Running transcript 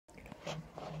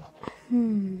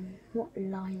What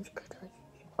lines could I...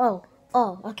 Oh,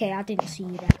 okay, I didn't see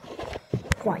you there.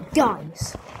 Right,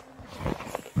 guys.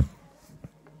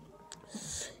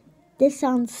 This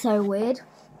sounds so weird,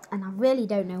 and I really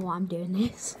don't know why I'm doing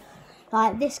this.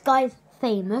 Like, this guy's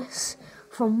famous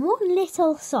from one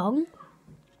little song.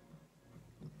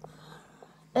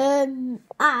 And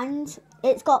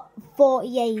it's got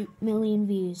 48 million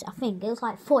views. I think it was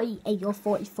like 48 or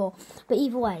 44. But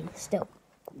either way, still.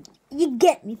 You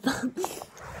get me,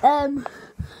 fam.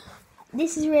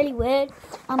 This is really weird.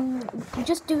 I'm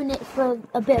just doing it for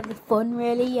a bit of fun,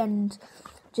 really, and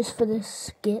just for the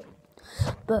skit.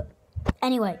 But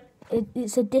anyway,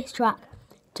 it's a diss track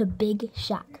to Big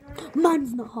SHAQ.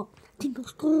 Man's not hot.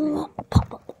 Tingles,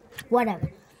 pop up.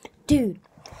 Whatever. Dude,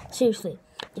 seriously,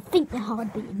 you think they're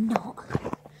hard, but you're not.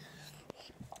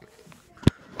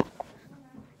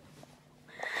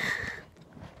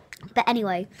 But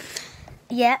anyway,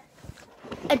 yeah.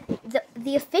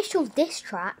 The official diss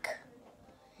track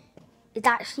is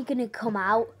actually going to come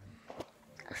out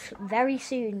very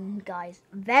soon, guys.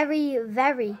 Very,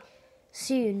 very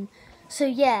soon. So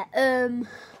yeah,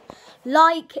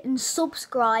 like and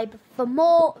subscribe for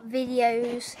more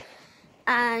videos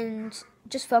and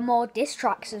just for more diss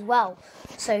tracks as well.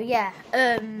 So yeah,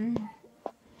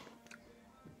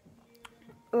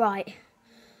 right.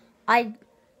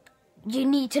 You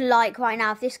need to like right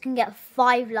now. If this can get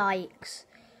 5 likes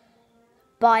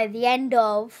by the end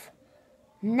of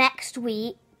next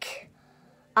week,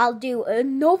 I'll do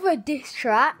another diss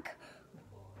track.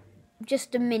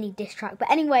 Just a mini diss track. But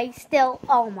anyway, still,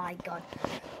 oh my god.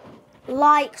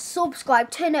 Like, subscribe,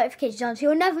 turn notifications on so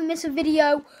you'll never miss a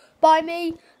video by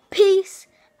me. Peace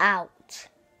out.